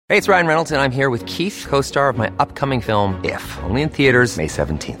Hey, it's Ryan Reynolds, and I'm here with Keith, co-star of my upcoming film, If, only in theaters May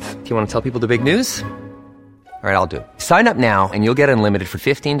 17th. Do you want to tell people the big news? All right, I'll do it. Sign up now and you'll get unlimited for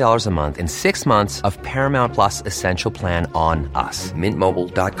 $15 a month and 6 months of Paramount Plus Essential Plan on us.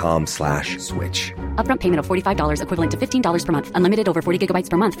 MintMobile.com/switch. Upfront payment of $45 equivalent to $15 per month. Unlimited over 40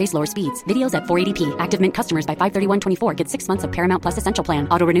 gigabytes per month. Face lower speeds. Videos at 480p. Active Mint customers by 531.24 get 6 months of Paramount Plus Essential Plan.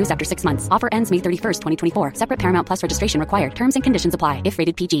 Auto renews after 6 months. Offer ends May 31st, 2024. Separate Paramount Plus registration required. Terms and conditions apply if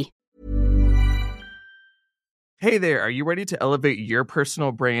rated PG. Hey there, are you ready to elevate your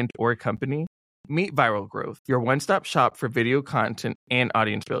personal brand or company? Meet Viral Growth, your one-stop shop for video content and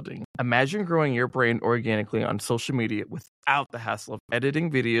audience building. Imagine growing your brand organically on social media without the hassle of editing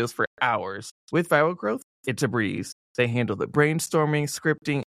videos for hours. With Viral Growth, it's a breeze. They handle the brainstorming,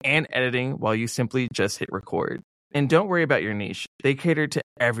 scripting, and editing while you simply just hit record. And don't worry about your niche. They cater to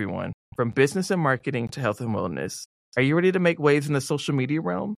everyone, from business and marketing to health and wellness. Are you ready to make waves in the social media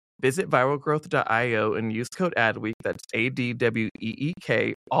realm? Visit viralgrowth.io and use code ADWEEK, that's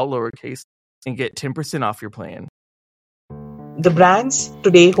ADWEEK, all lowercase, and get 10% off your plan. The brands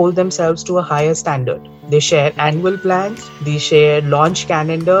today hold themselves to a higher standard. They share annual plans, they share launch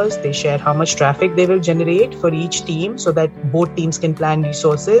calendars, they share how much traffic they will generate for each team so that both teams can plan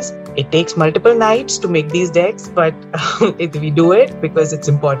resources. It takes multiple nights to make these decks, but we do it because it's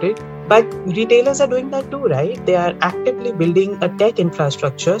important. But retailers are doing that too, right? They are actively building a tech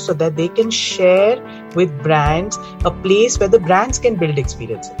infrastructure so that they can share with brands a place where the brands can build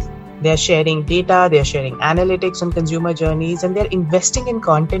experiences. They're sharing data, they're sharing analytics on consumer journeys, and they're investing in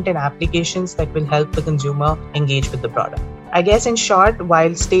content and applications that will help the consumer engage with the product. I guess in short,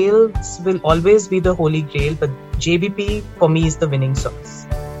 while sales will always be the holy grail, but JBP for me is the winning sauce.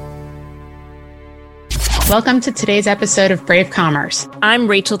 Welcome to today's episode of Brave Commerce. I'm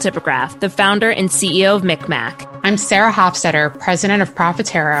Rachel Tipograph, the founder and CEO of MicMac. I'm Sarah Hofstetter, president of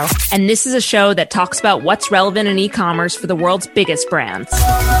Profitero. And this is a show that talks about what's relevant in e-commerce for the world's biggest brands.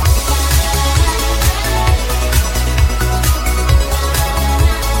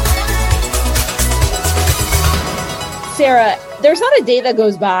 Sarah, there's not a day that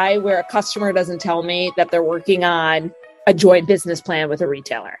goes by where a customer doesn't tell me that they're working on a joint business plan with a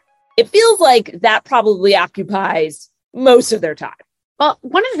retailer. It feels like that probably occupies most of their time. Well,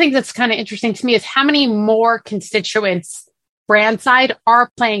 one of the things that's kind of interesting to me is how many more constituents brand side are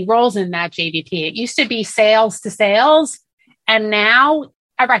playing roles in that JBP. It used to be sales to sales, and now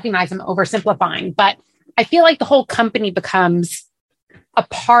I recognize I'm oversimplifying, but I feel like the whole company becomes a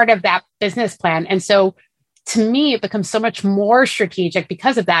part of that business plan. And so to me, it becomes so much more strategic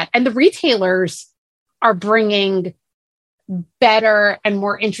because of that. And the retailers are bringing better and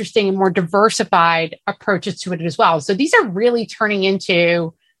more interesting and more diversified approaches to it as well. So these are really turning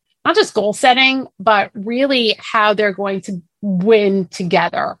into not just goal setting, but really how they're going to win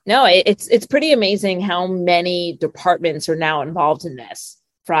together. No, it's pretty amazing how many departments are now involved in this,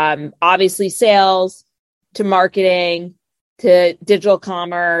 from obviously sales to marketing to digital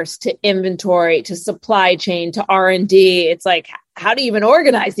commerce to inventory to supply chain to R&D. It's like, how do you even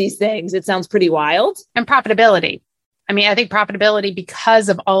organize these things? It sounds pretty wild. And profitability. I mean, I think profitability, because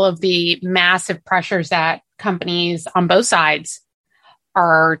of all of the massive pressures that companies on both sides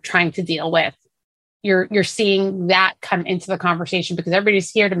are trying to deal with, you're seeing that come into the conversation because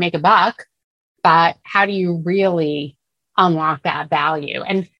everybody's here to make a buck, but how do you really unlock that value?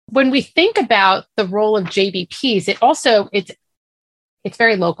 And when we think about the role of JBPs, it's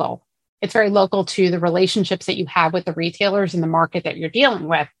very local. It's very local to the relationships that you have with the retailers in the market that you're dealing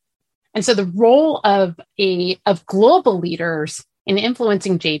with. And so the role of global leaders in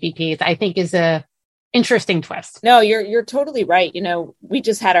influencing JBPs, I think, is a interesting twist. No, you're totally right. You know, we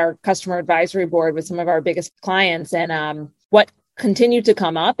just had our customer advisory board with some of our biggest clients, and what continued to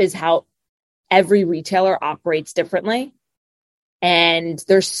come up is how every retailer operates differently, and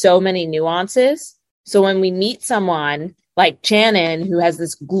there's so many nuances. So when we meet someone like Shannon, who has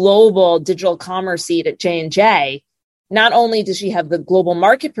this global digital commerce seat at J&J, not only does she have the global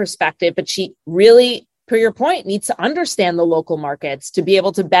market perspective, but she really, per your point, needs to understand the local markets to be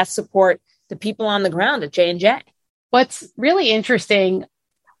able to best support the people on the ground at J&J. What's really interesting,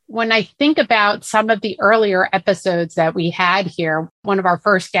 when I think about some of the earlier episodes that we had here, one of our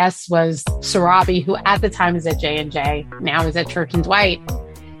first guests was Sarabi, who at the time was at J&J, now is at Church & Dwight.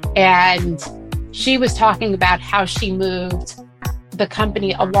 And she was talking about how she moved the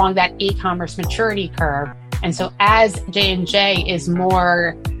company along that e-commerce maturity curve. And so as J&J is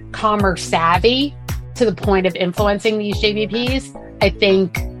more commerce savvy to the point of influencing these JBPs, I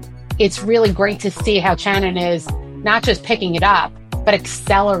think it's really great to see how Shannon is not just picking it up, but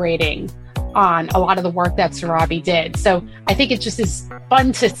accelerating on a lot of the work that Sarabi did. So I think it just is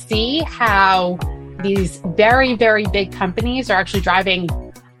fun to see how these very, very big companies are actually driving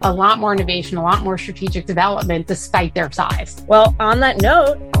a lot more innovation, a lot more strategic development despite their size. Well, on that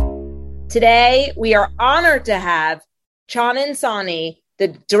note, today we are honored to have Chanan Sawhney, the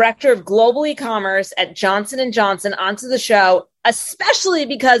Director of Global E-commerce at Johnson & Johnson, onto the show, especially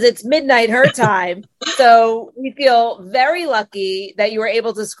because it's midnight her time. So we feel very lucky that you were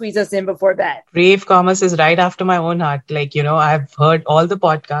able to squeeze us in before bed. Brave Commerce is right after my own heart. I've heard all the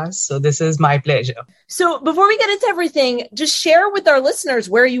podcasts, so this is my pleasure. So before we get into everything, just share with our listeners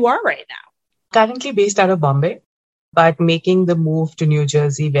where you are right now. Currently based out of Bombay, but making the move to New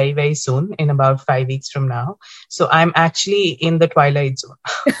Jersey very, very soon, in about 5 weeks from now. So I'm actually in the twilight zone.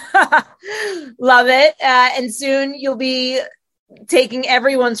 Love it. And soon you'll be taking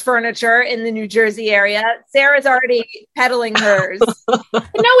everyone's furniture in the New Jersey area. Sarah's already peddling hers. No,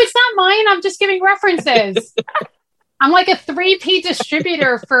 it's not mine. I'm just giving references. I'm like a 3P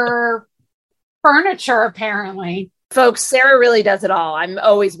distributor for furniture, apparently. Folks, Sarah really does it all. I'm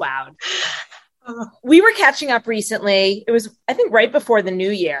always wowed. We were catching up recently. It was, I think, right before the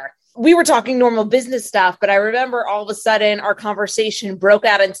new year. We were talking normal business stuff, but I remember all of a sudden our conversation broke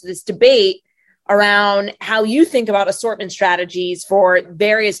out into this debate around how you think about assortment strategies for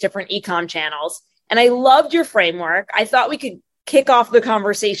various different e-com channels. And I loved your framework. I thought we could kick off the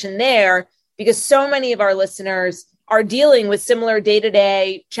conversation there because so many of our listeners are dealing with similar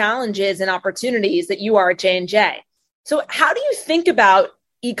day-to-day challenges and opportunities that you are at J&J. So how do you think about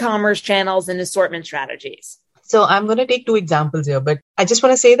e-commerce channels and assortment strategies? So I'm going to take two examples here, but I just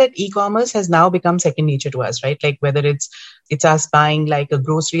want to say that e-commerce has now become second nature to us, right? Like whether it's us buying like a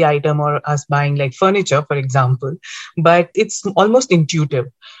grocery item or us buying like furniture, for example, but it's almost intuitive,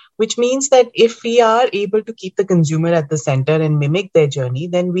 which means that if we are able to keep the consumer at the center and mimic their journey,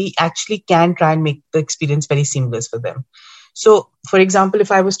 then we actually can try and make the experience very seamless for them. So for example,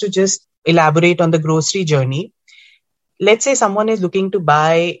 if I was to just elaborate on the grocery journey, let's say someone is looking to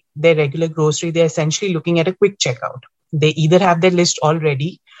buy their regular grocery. They're essentially looking at a quick checkout. They either have their list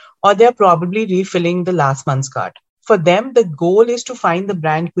already or they're probably refilling the last month's cart. For them, the goal is to find the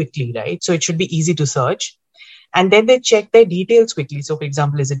brand quickly, right? So it should be easy to search. And then they check their details quickly. So for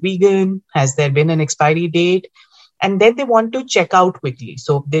example, is it vegan? Has there been an expiry date? And then they want to check out quickly.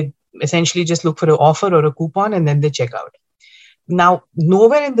 So they essentially just look for an offer or a coupon and then they check out. Now,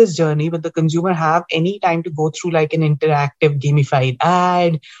 nowhere in this journey will the consumer have any time to go through like an interactive gamified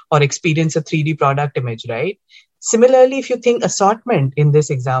ad or experience a 3D product image, right? Similarly, if you think assortment in this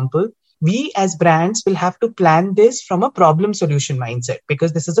example, we as brands will have to plan this from a problem solution mindset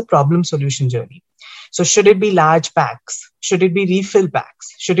because this is a problem solution journey. So should it be large packs? Should it be refill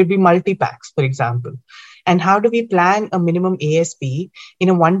packs? Should it be multi-packs, for example? And how do we plan a minimum ASP in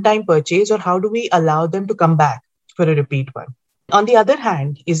a one-time purchase, or how do we allow them to come back for a repeat one? On the other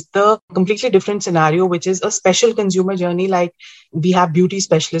hand, is the completely different scenario, which is a special consumer journey, like we have beauty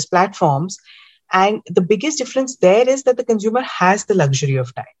specialist platforms. And the biggest difference there is that the consumer has the luxury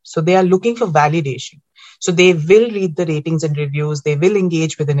of time. So they are looking for validation. So they will read the ratings and reviews. They will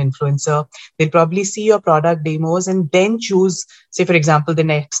engage with an influencer. They'll probably see your product demos and then choose, say, for example, the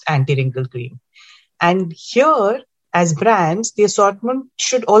next anti-wrinkle cream. And here, as brands, the assortment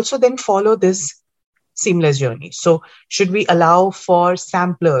should also then follow this seamless journey. So should we allow for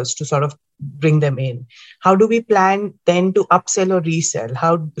samplers to sort of bring them in? How do we plan then to upsell or resell?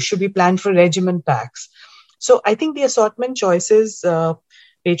 How should we plan for regimen packs? So I think the assortment choices,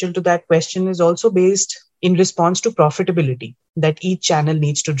 Rachel, to that question is also based in response to profitability that each channel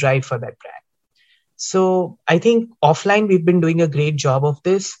needs to drive for that brand. So I think offline, we've been doing a great job of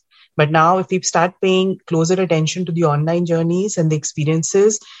this. But now if we start paying closer attention to the online journeys and the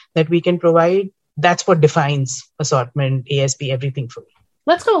experiences that we can provide, that's what defines assortment, ASP, everything for me.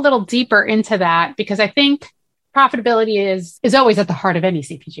 Let's go a little deeper into that because I think profitability is always at the heart of any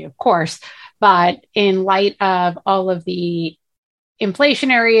CPG, of course. But in light of all of the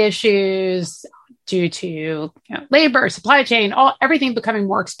inflationary issues due to labor, supply chain, everything becoming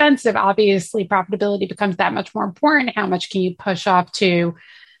more expensive, obviously profitability becomes that much more important. How much can you push off to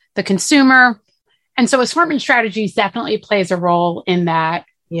the consumer? And so assortment strategies definitely plays a role in that.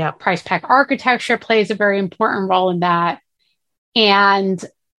 Yeah. Price pack architecture plays a very important role in that. And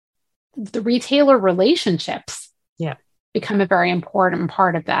the retailer relationships become a very important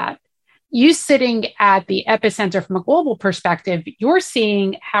part of that. You sitting at the epicenter from a global perspective, you're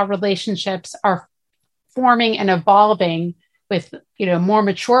seeing how relationships are forming and evolving with, more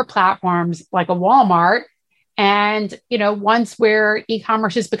mature platforms like a Walmart. And, once where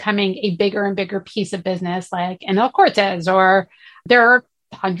e-commerce is becoming a bigger and bigger piece of business, like an El Cortez, or there are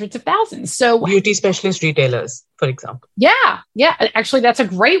hundreds of thousands. So beauty specialist retailers, for example. Yeah. Actually, that's a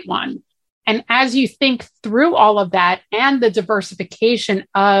great one. And as you think through all of that and the diversification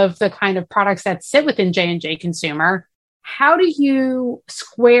of the kind of products that sit within J&J Consumer, how do you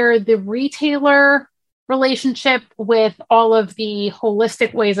square the retailer relationship with all of the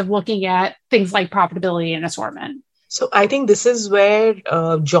holistic ways of looking at things like profitability and assortment? So I think this is where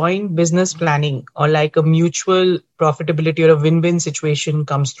joint business planning or like a mutual profitability or a win-win situation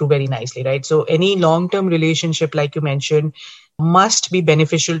comes through very nicely, right? So any long-term relationship, like you mentioned, must be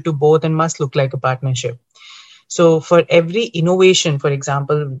beneficial to both and must look like a partnership. So for every innovation, for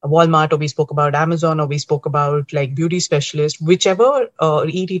example, Walmart, or we spoke about Amazon, or we spoke about like beauty specialist, whichever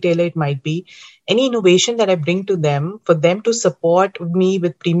e-retailer it might be, any innovation that I bring to them, for them to support me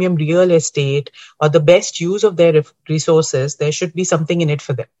with premium real estate or the best use of their resources, there should be something in it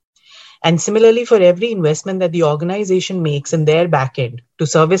for them. And similarly, for every investment that the organization makes in their backend to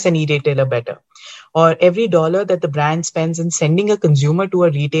service an e-retailer better, or every dollar that the brand spends in sending a consumer to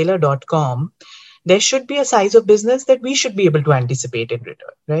a retailer.com, there should be a size of business that we should be able to anticipate in return,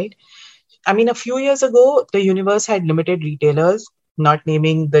 right? I mean, a few years ago, the universe had limited retailers, not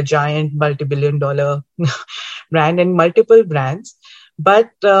naming the giant multi-billion-dollar brand and multiple brands. But,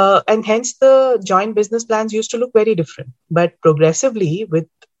 and hence the joint business plans used to look very different. But progressively, with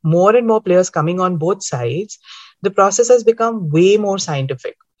more and more players coming on both sides, the process has become way more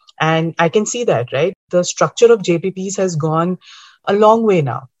scientific. And I can see that, right? The structure of JBPs has gone a long way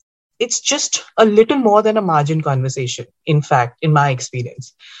now. It's just a little more than a margin conversation, in fact, in my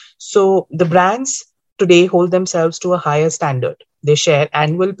experience. So the brands today hold themselves to a higher standard. They share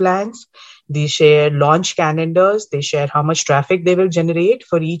annual plans, they share launch calendars, they share how much traffic they will generate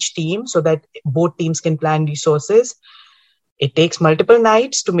for each team so that both teams can plan resources. It takes multiple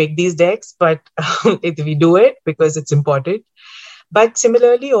nights to make these decks, but we do it because it's important. But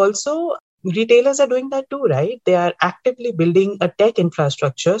similarly, also, retailers are doing that too, right? They are actively building a tech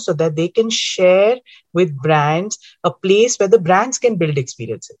infrastructure so that they can share with brands a place where the brands can build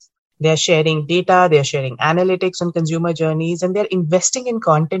experiences. They're sharing data, they're sharing analytics on consumer journeys, and they're investing in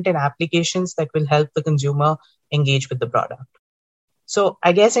content and applications that will help the consumer engage with the product. So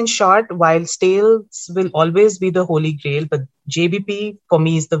I guess in short, while sales will always be the holy grail, but JBP for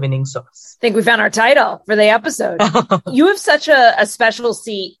me is the winning sauce. I think we found our title for the episode. You have such a special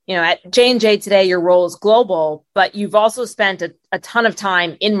seat, at J&J today, your role is global, but you've also spent a ton of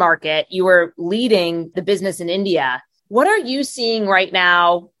time in market. You were leading the business in India. What are you seeing right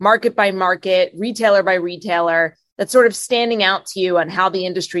now, market by market, retailer by retailer, that's sort of standing out to you on how the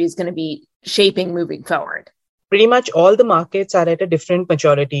industry is going to be shaping moving forward? Pretty much all the markets are at a different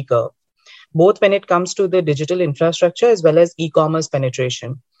maturity curve, both when it comes to the digital infrastructure as well as e-commerce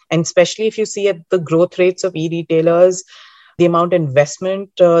penetration. And especially if you see at the growth rates of e-retailers, the amount of investment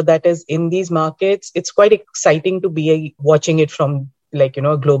that is in these markets, it's quite exciting to be watching it from a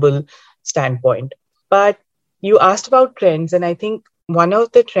global standpoint. But you asked about trends, and I think one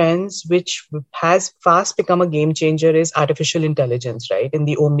of the trends which has fast become a game changer is artificial intelligence, right, in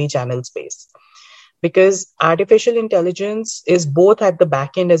the omni-channel space. Because artificial intelligence is both at the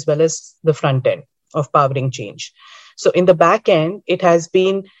back end as well as the front end of powering change. So in the back end, it has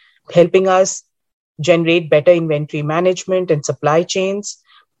been helping us generate better inventory management and supply chains.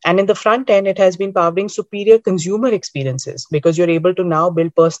 And in the front end, it has been powering superior consumer experiences because you're able to now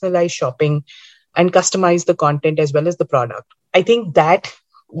build personalized shopping and customize the content as well as the product. I think that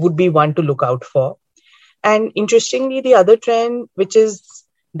would be one to look out for. And interestingly, the other trend, which is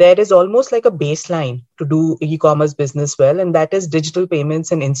there is almost like a baseline to do e-commerce business well, and that is digital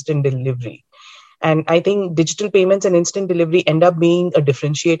payments and instant delivery. And I think digital payments and instant delivery end up being a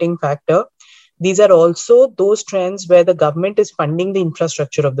differentiating factor. These are also those trends where the government is funding the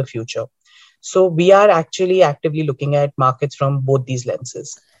infrastructure of the future. So we are actually actively looking at markets from both these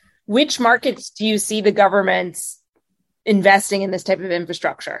lenses. Which markets do you see the governments investing in this type of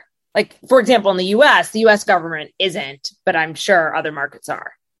infrastructure? Like, for example, in the US government isn't, but I'm sure other markets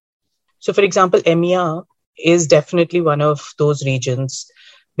are. So, for example, EMEA is definitely one of those regions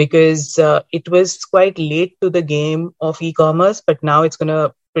because it was quite late to the game of e-commerce, but now it's going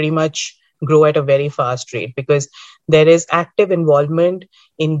to pretty much grow at a very fast rate because there is active involvement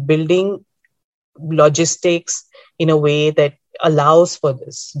in building logistics in a way that allows for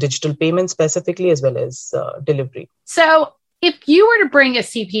this digital payment specifically as well as delivery. So if you were to bring a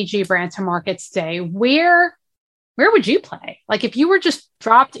CPG brand to market today, where would you play? Like if you were just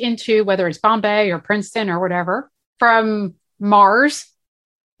dropped into whether it's Bombay or Princeton or whatever from Mars,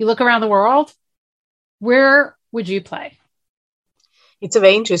 you look around the world, where would you play? It's a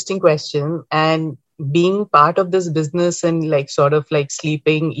very interesting question. And being part of this business and like sort of like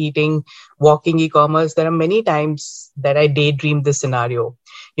sleeping, eating, walking e-commerce, there are many times that I daydream this scenario,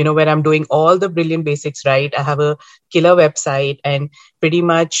 where I'm doing all the brilliant basics right. I have a killer website and pretty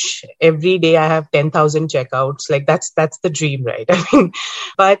much every day I have 10,000 checkouts. Like that's the dream, right? I mean,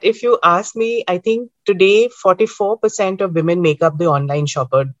 but if you ask me, I think today 44% of women make up the online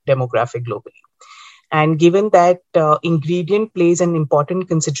shopper demographic globally. And given that ingredient plays an important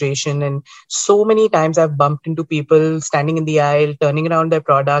consideration, and so many times I've bumped into people standing in the aisle, turning around their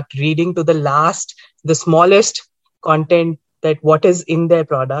product, reading to the smallest content that what is in their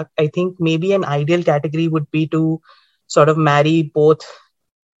product. I think maybe an ideal category would be to sort of marry both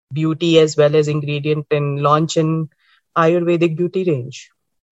beauty as well as ingredient and launch an Ayurvedic beauty range.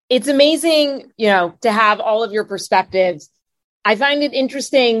 It's amazing, to have all of your perspectives. I find it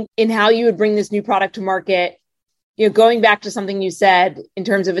interesting in how you would bring this new product to market, going back to something you said in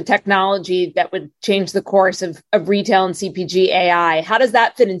terms of a technology that would change the course of retail and CPG AI. How does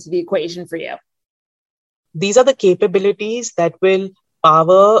that fit into the equation for you? These are the capabilities that will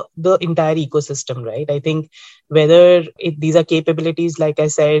power the entire ecosystem, right? I think these are capabilities, like I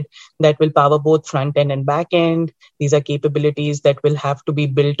said, that will power both front end and back end. These are capabilities that will have to be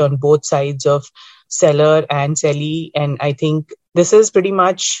built on both sides of seller and sellee. And I think this is pretty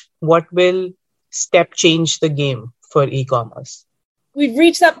much what will step change the game for e-commerce. We've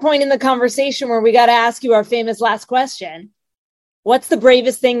reached that point in the conversation where we got to ask you our famous last question. What's the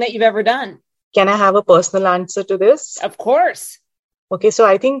bravest thing that you've ever done? Can I have a personal answer to this? Of course. Okay, so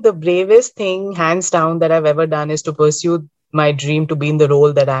I think the bravest thing, hands down, that I've ever done is to pursue my dream to be in the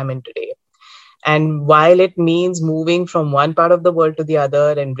role that I'm in today. And while it means moving from one part of the world to the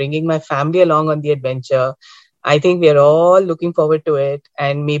other and bringing my family along on the adventure, I think we're all looking forward to it,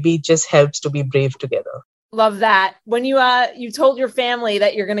 and maybe it just helps to be brave together. Love that. When you told your family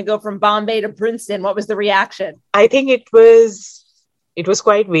that you're going to go from Bombay to Princeton, what was the reaction? I think it was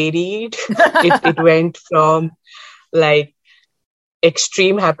quite varied. It went from like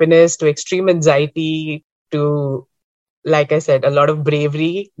extreme happiness to extreme anxiety to, like I said, a lot of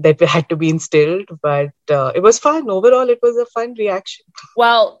bravery that had to be instilled. But it was fun. Overall, it was a fun reaction.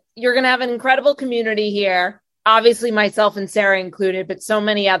 Well, you're going to have an incredible community here. Obviously, myself and Sarah included, but so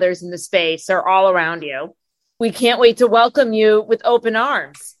many others in the space are all around you. We can't wait to welcome you with open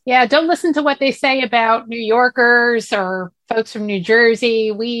arms. Yeah, don't listen to what they say about New Yorkers or folks from New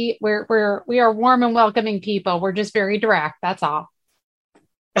Jersey. We are warm and welcoming people. We're just very direct. That's all.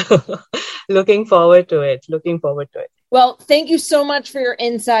 Looking forward to it. Well, thank you so much for your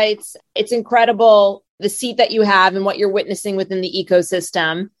insights. It's incredible the seat that you have and what you're witnessing within the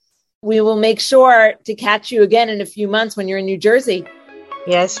ecosystem. We will make sure to catch you again in a few months when you're in New Jersey.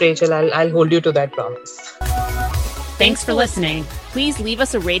 Yes, Rachel, I'll hold you to that promise. Thanks for listening. Please leave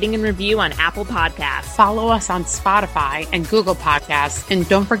us a rating and review on Apple Podcasts. Follow us on Spotify and Google Podcasts. And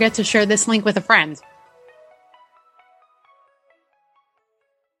don't forget to share this link with a friend.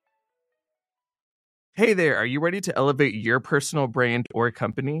 Hey there, are you ready to elevate your personal brand or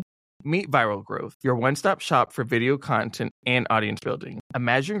company? Meet Viral Growth, your one-stop shop for video content and audience building.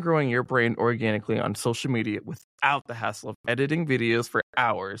 Imagine growing your brand organically on social media without the hassle of editing videos for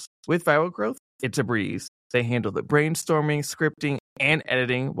hours. With Viral Growth, it's a breeze. They handle the brainstorming, scripting, and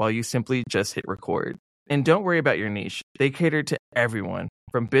editing while you simply just hit record. And don't worry about your niche. They cater to everyone,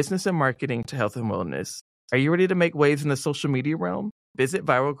 from business and marketing to health and wellness. Are you ready to make waves in the social media realm? Visit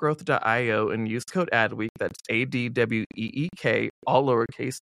viralgrowth.io and use code ADWEEK, that's ADWEEK, all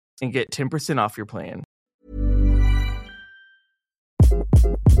lowercase, and get 10% off your plan.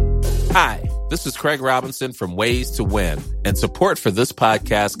 Hi, this is Craig Robinson from Ways to Win, and support for this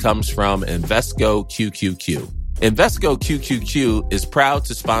podcast comes from Invesco QQQ. Invesco QQQ is proud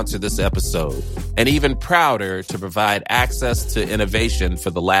to sponsor this episode, and even prouder to provide access to innovation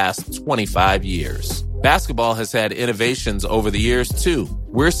for the last 25 years. Basketball has had innovations over the years, too.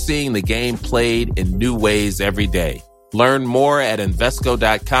 We're seeing the game played in new ways every day. Learn more at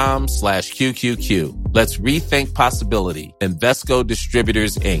Invesco.com/QQQ. Let's rethink possibility. Invesco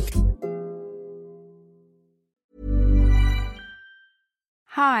Distributors, Inc.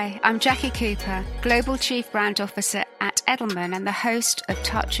 Hi, I'm Jackie Cooper, Global Chief Brand Officer at Edelman and the host of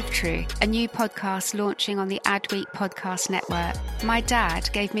Touch of Truth, a new podcast launching on the Adweek Podcast Network. My dad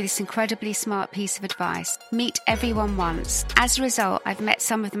gave me this incredibly smart piece of advice: meet everyone once. As a result, I've met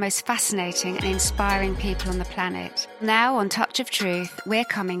some of the most fascinating and inspiring people on the planet. Now on Touch of Truth, we're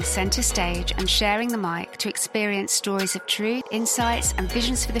coming center stage and sharing the mic to experience stories of truth, insights, and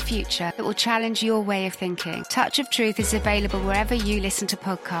visions for the future that will challenge your way of thinking. Touch of Truth is available wherever you listen to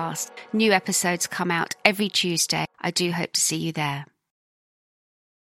podcasts. New episodes come out every Tuesday. I do hope to see you there.